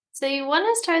So you want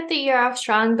to start the year off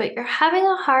strong, but you're having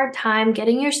a hard time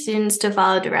getting your students to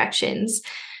follow directions.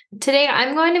 Today,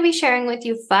 I'm going to be sharing with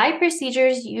you 5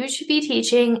 procedures you should be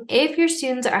teaching if your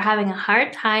students are having a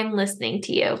hard time listening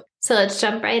to you. So let's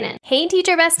jump right in. Hey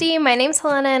Teacher Bestie, my name's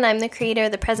Helena and I'm the creator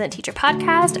of the Present Teacher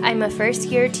Podcast. I'm a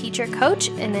first-year teacher coach,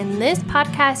 and in this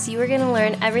podcast, you are going to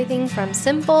learn everything from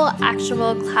simple,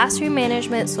 actionable classroom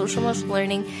management, social emotional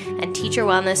learning, and teacher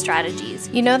wellness strategies.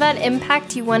 You know that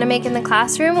impact you want to make in the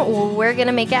classroom? Well, we're going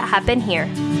to make it happen here.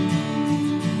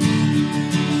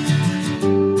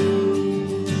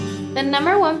 The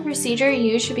number one procedure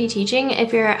you should be teaching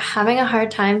if you're having a hard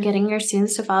time getting your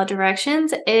students to follow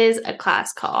directions is a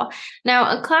class call.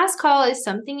 Now, a class call is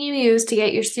something you use to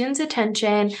get your students'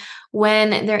 attention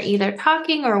when they're either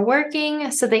talking or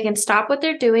working so they can stop what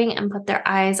they're doing and put their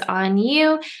eyes on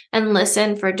you and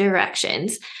listen for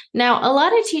directions. Now, a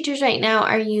lot of teachers right now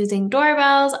are using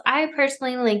doorbells. I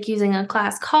personally like using a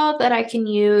class call that I can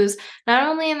use not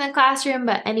only in the classroom,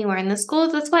 but anywhere in the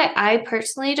schools. That's why I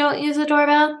personally don't use a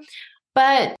doorbell.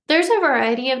 But there's a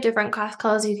variety of different class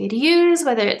calls you could use,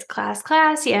 whether it's class,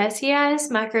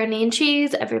 yes, macaroni and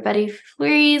cheese, everybody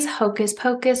freeze, hocus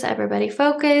pocus, everybody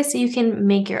focus. You can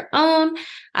make your own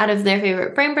out of their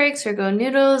favorite brain breaks or Go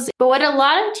Noodles. But what a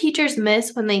lot of teachers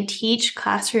miss when they teach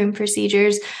classroom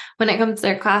procedures when it comes to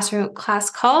their classroom class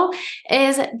call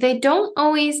is they don't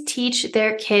always teach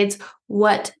their kids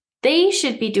what they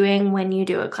should be doing when you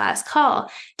do a class call.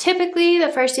 Typically,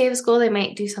 the first day of school, they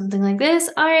might do something like this.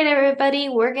 All right, everybody,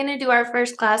 we're going to do our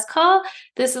first class call.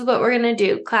 This is what we're going to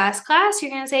do. Class, you're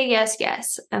going to say yes,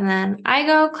 yes. And then I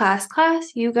go, class,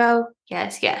 you go,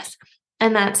 yes, yes.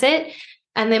 And that's it.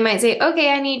 And they might say,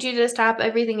 okay, I need you to stop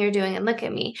everything you're doing and look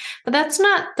at me. But that's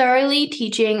not thoroughly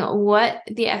teaching what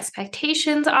the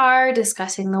expectations are,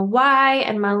 discussing the why,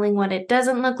 and modeling what it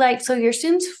doesn't look like so your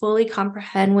students fully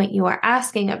comprehend what you are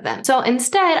asking of them. So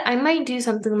instead, I might do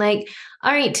something like,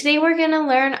 all right, today we're going to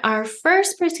learn our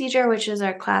first procedure, which is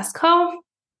our class call.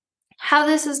 How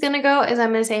this is going to go is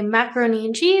I'm going to say macaroni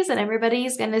and cheese, and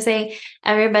everybody's going to say,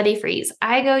 everybody freeze.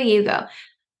 I go, you go.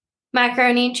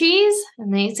 Macaroni and cheese,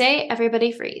 and they say,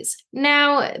 everybody freeze.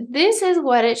 Now, this is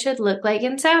what it should look like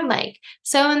and sound like.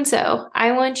 So-and-so,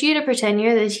 I want you to pretend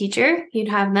you're the teacher. You'd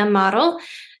have them model,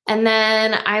 and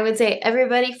then I would say,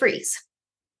 everybody freeze.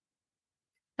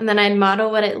 And then I'd model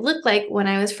what it looked like when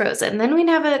I was frozen. Then we'd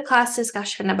have a class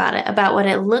discussion about it, about what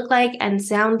it looked like and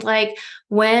sound like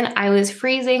when I was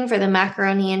freezing for the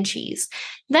macaroni and cheese.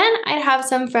 Then I'd have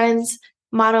some friends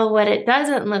model what it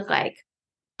doesn't look like.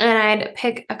 And I'd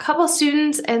pick a couple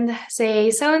students and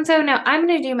say, so-and-so, now I'm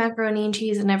going to do macaroni and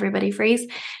cheese and everybody freeze,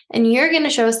 and you're going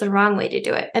to show us the wrong way to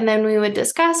do it. And then we would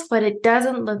discuss what it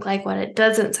doesn't look like, what it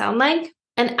doesn't sound like.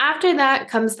 And after that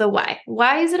comes the why.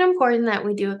 Why is it important that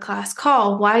we do a class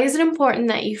call? Why is it important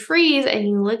that you freeze and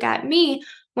you look at me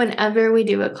whenever we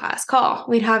do a class call?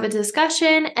 We'd have a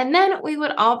discussion, and then we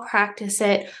would all practice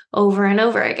it over and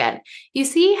over again. You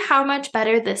see how much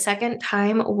better the second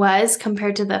time was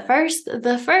compared to the first?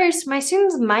 The first, my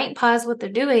students might pause what they're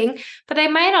doing, but they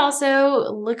might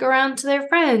also look around to their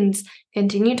friends,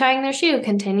 continue tying their shoe,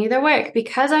 continue their work.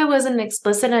 Because I wasn't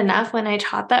explicit enough when I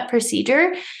taught that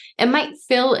procedure, it might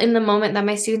feel in the moment that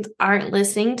my students aren't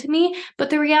listening to me,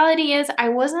 but the reality is I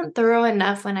wasn't thorough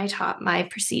enough when I taught my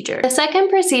procedure. The second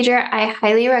procedure I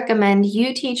highly recommend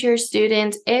you teach your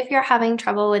students if you're having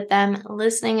trouble with them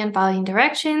listening and following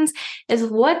directions is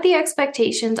what the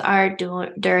expectations are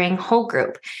during whole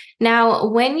group. Now,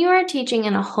 when you are teaching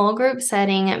in a whole group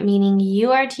setting, meaning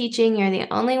you are teaching, you're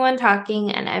the only one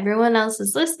talking and everyone else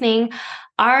is listening,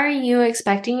 are you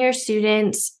expecting your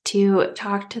students to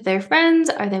talk to their friends?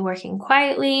 Are they working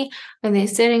quietly? Are they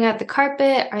sitting at the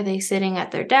carpet? Are they sitting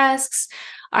at their desks?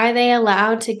 Are they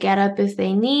allowed to get up if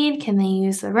they need? Can they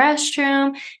use the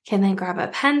restroom? Can they grab a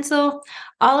pencil?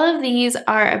 All of these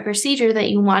are a procedure that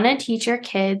you want to teach your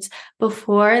kids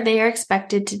before they are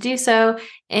expected to do so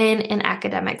in an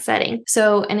academic setting.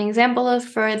 So an example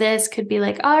for this could be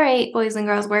like, all right, boys and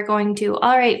girls,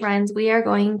 all right, friends, we are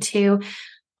going to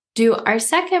do our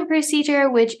second procedure,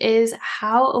 which is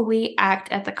how we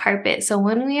act at the carpet. So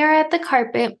when we are at the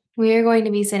carpet, we are going to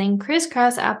be sitting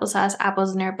crisscross applesauce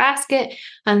apples in our basket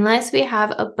unless we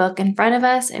have a book in front of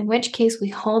us, in which case we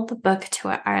hold the book to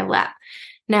our lap.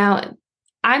 Now,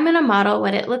 I'm going to model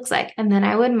what it looks like, and then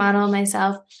I would model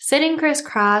myself sitting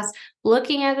crisscross,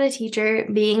 looking at the teacher,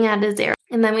 being at a 0.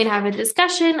 And then we'd have a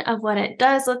discussion of what it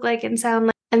does look like and sound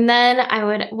like. And then I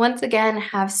would once again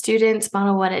have students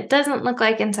model what it doesn't look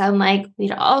like and sound like.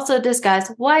 We'd also discuss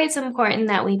why it's important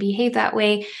that we behave that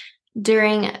way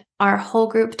during our whole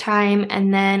group time,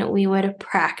 and then we would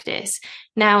practice.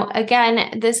 Now,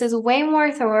 again, this is way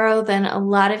more thorough than a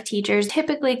lot of teachers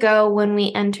typically go when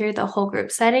we enter the whole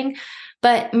group setting,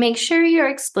 but make sure you're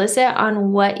explicit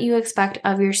on what you expect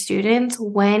of your students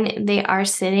when they are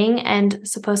sitting and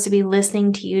supposed to be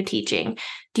listening to you teaching.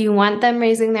 Do you want them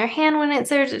raising their hand when it's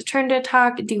their turn to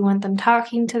talk? Do you want them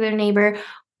talking to their neighbor?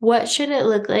 What should it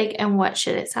look like and what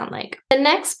should it sound like? The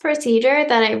next procedure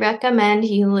that I recommend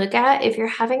you look at if you're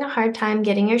having a hard time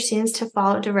getting your students to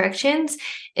follow directions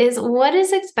is what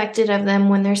is expected of them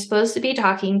when they're supposed to be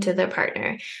talking to their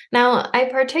partner. Now, I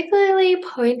particularly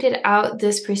pointed out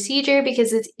this procedure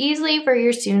because it's easy for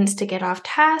your students to get off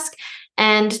task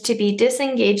and to be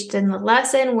disengaged in the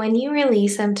lesson when you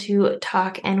release them to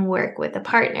talk and work with a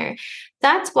partner.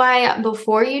 That's why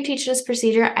before you teach this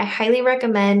procedure, I highly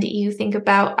recommend you think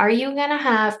about, are you going to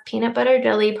have peanut butter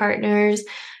jelly partners?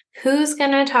 Who's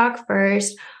going to talk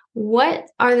first? What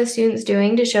are the students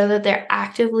doing to show that they're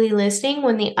actively listening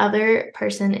when the other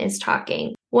person is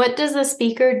talking? What does the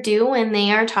speaker do when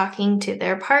they are talking to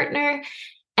their partner?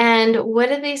 And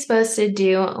what are they supposed to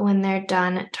do when they're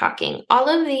done talking? All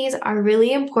of these are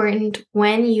really important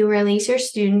when you release your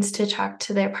students to talk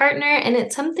to their partner, and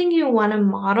it's something you want to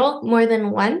model more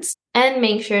than once and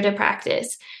make sure to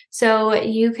practice. So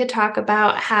you could talk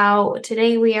about how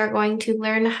today we are going to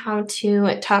learn how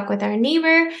to talk with our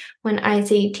neighbor. When I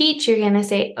say teach, you're going to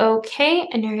say okay,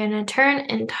 and you're going to turn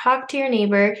and talk to your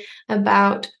neighbor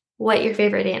about what your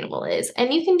favorite animal is.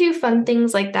 And you can do fun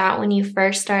things like that when you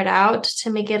first start out to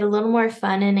make it a little more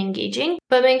fun and engaging.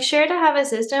 But make sure to have a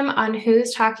system on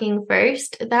who's talking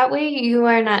first. That way you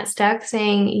are not stuck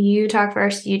saying you talk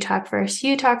first, you talk first,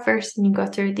 you talk first, and you go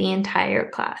through the entire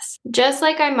class. Just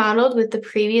like I modeled with the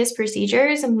previous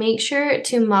procedures, make sure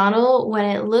to model what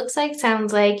it looks like,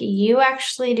 sounds like, you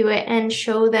actually do it, and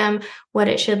show them what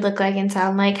it should look like and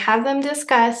sound like. Have them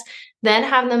discuss, then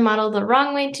have them model the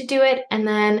wrong way to do it, and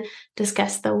then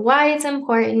discuss the why it's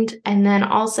important, and then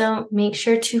also make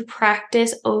sure to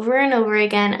practice over and over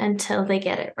again until they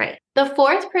get it right. The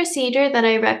fourth procedure that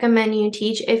I recommend you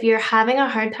teach if you're having a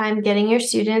hard time getting your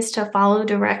students to follow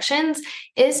directions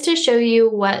is to show you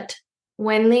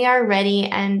when they are ready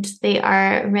and they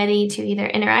are ready to either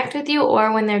interact with you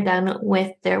or when they're done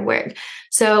with their work.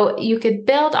 So you could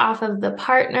build off of the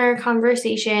partner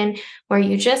conversation where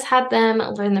you just had them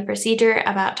learn the procedure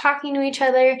about talking to each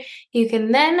other. You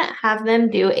can then have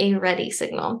them do a ready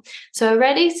signal. So a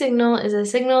ready signal is a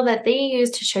signal that they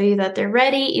use to show you that they're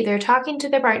ready, either talking to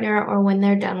their partner or when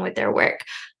they're done with their work.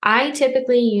 I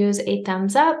typically use a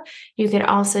thumbs up. You could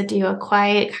also do a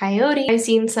quiet coyote. I've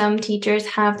seen some teachers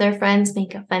have their friends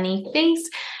make a funny face,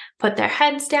 put their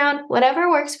heads down, whatever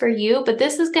works for you, but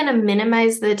this is going to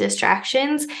minimize the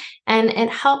distractions and it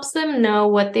helps them know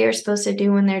what they're supposed to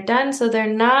do when they're done so they're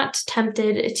not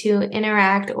tempted to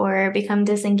interact or become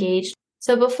disengaged.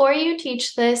 So before you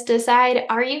teach this, decide,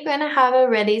 are you going to have a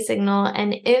ready signal?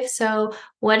 And if so,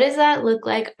 what does that look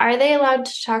like? Are they allowed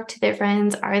to talk to their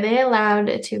friends? Are they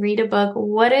allowed to read a book?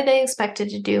 What are they expected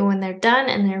to do when they're done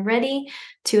and they're ready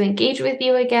to engage with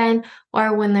you again,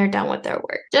 or when they're done with their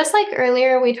work? Just like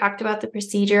earlier, we talked about the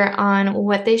procedure on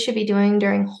what they should be doing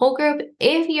during whole group.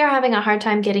 If you're having a hard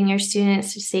time getting your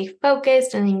students to stay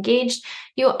focused and engaged,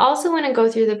 you also want to go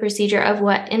through the procedure of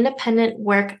what independent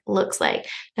work looks like.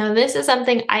 Now, this is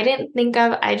something I didn't think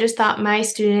of. I just thought my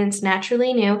students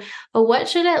naturally knew, but what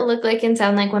should it look like and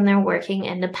sound like when they're working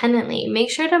independently?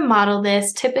 Make sure to model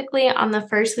this typically on the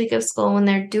first week of school when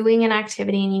they're doing an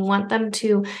activity and you want them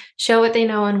to show what they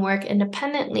know and work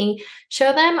independently.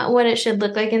 Show them what it should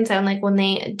look like and sound like when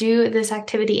they do this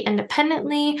activity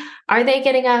independently. Are they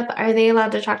getting up? Are they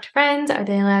allowed to talk to friends? Are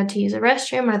they allowed to use a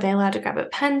restroom? Are they allowed to grab a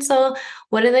pencil?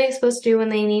 What are they supposed to do when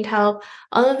they need help?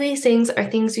 All of these things are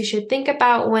things you should think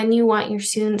about when you want your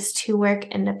students to work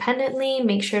independently.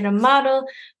 Make sure to model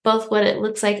both what it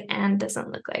looks like and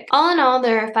doesn't look like. All in all,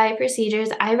 there are 5 procedures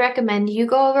I recommend you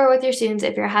go over with your students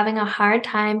if you're having a hard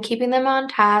time keeping them on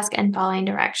task and following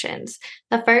directions.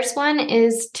 The first one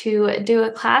is to do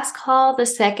a class call. The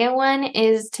second one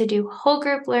is to do whole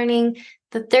group learning.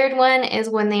 The third one is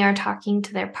when they are talking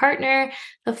to their partner.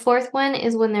 The fourth one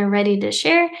is when they're ready to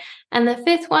share. And the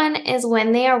fifth one is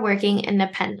when they are working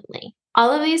independently.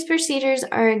 All of these procedures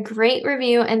are a great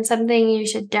review and something you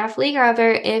should definitely cover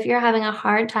if you're having a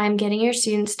hard time getting your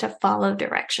students to follow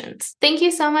directions. Thank you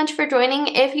so much for joining.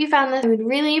 If you found this, I would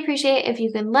really appreciate if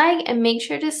you could like and make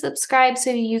sure to subscribe so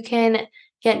you can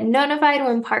get notified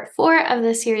when part 4 of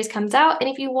the series comes out. And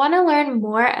if you want to learn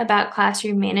more about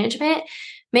classroom management,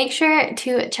 make sure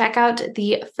to check out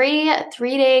the free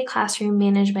 3-day classroom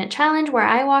management challenge where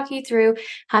I walk you through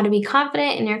how to be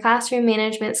confident in your classroom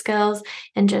management skills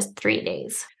in just 3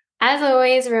 days. As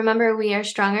always, remember we are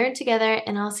stronger together,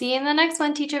 and I'll see you in the next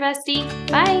one, Teacher Bestie.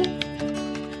 Bye!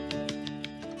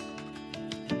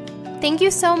 Thank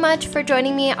you so much for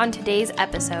joining me on today's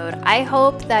episode. I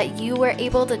hope that you were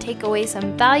able to take away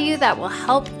some value that will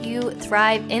help you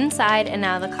thrive inside and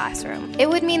out of the classroom. It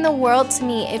would mean the world to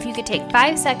me if you could take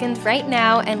 5 seconds right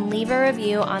now and leave a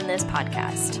review on this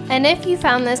podcast. And if you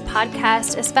found this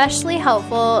podcast especially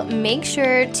helpful, make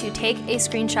sure to take a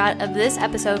screenshot of this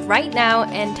episode right now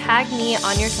and tag me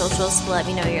on your socials to let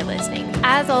me know you're listening.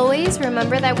 As always,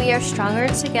 remember that we are stronger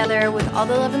together with all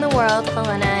the love in the world.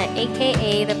 Helena,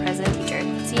 aka the Present Teacher.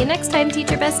 See you next time,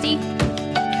 Teacher Bestie.